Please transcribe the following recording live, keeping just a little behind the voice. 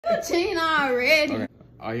cheating already. Okay.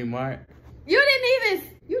 Are you marked? You didn't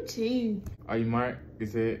even. You cheating. Are you marked? You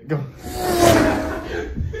said go.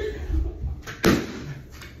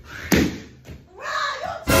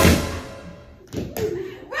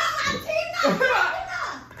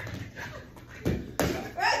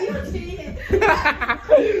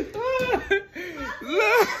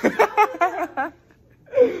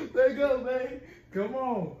 Let's go, baby. Come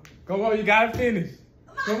on. Come on, you gotta finish.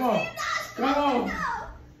 Come on. Come on.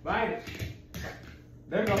 Bite it.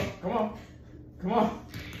 There you go. Come on. Come on.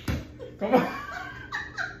 Come on.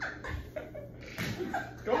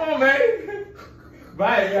 Come on, baby.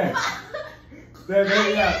 Bite it, yeah. There we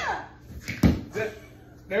go.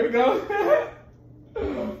 There we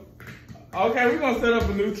go. Okay, we're gonna set up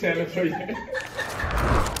a new channel for you.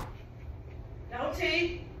 Don't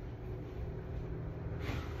cheat.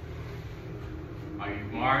 Are you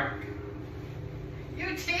marked?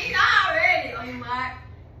 You cheating already. Are you marked?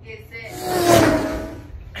 Get set.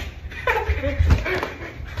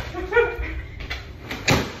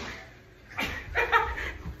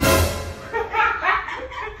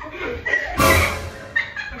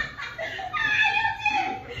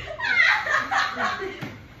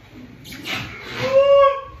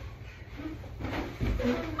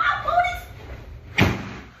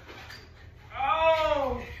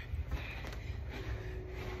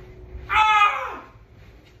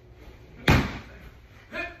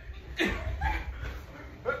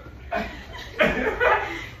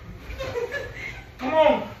 Come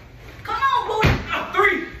on. Come on, booty.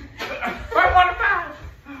 3. Right on the 5.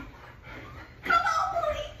 Come on,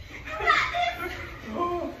 booty. You got this. Come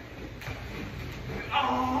on,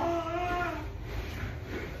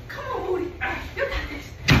 booty. You got this.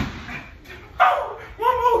 Oh,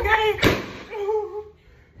 one more game.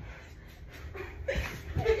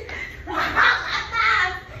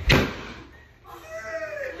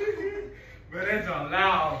 But that's on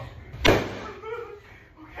loud.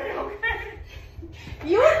 Okay.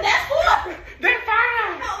 That's 4. That's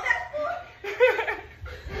 5. No, that's 4.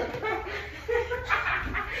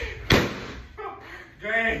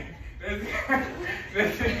 Gang.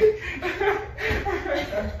 That's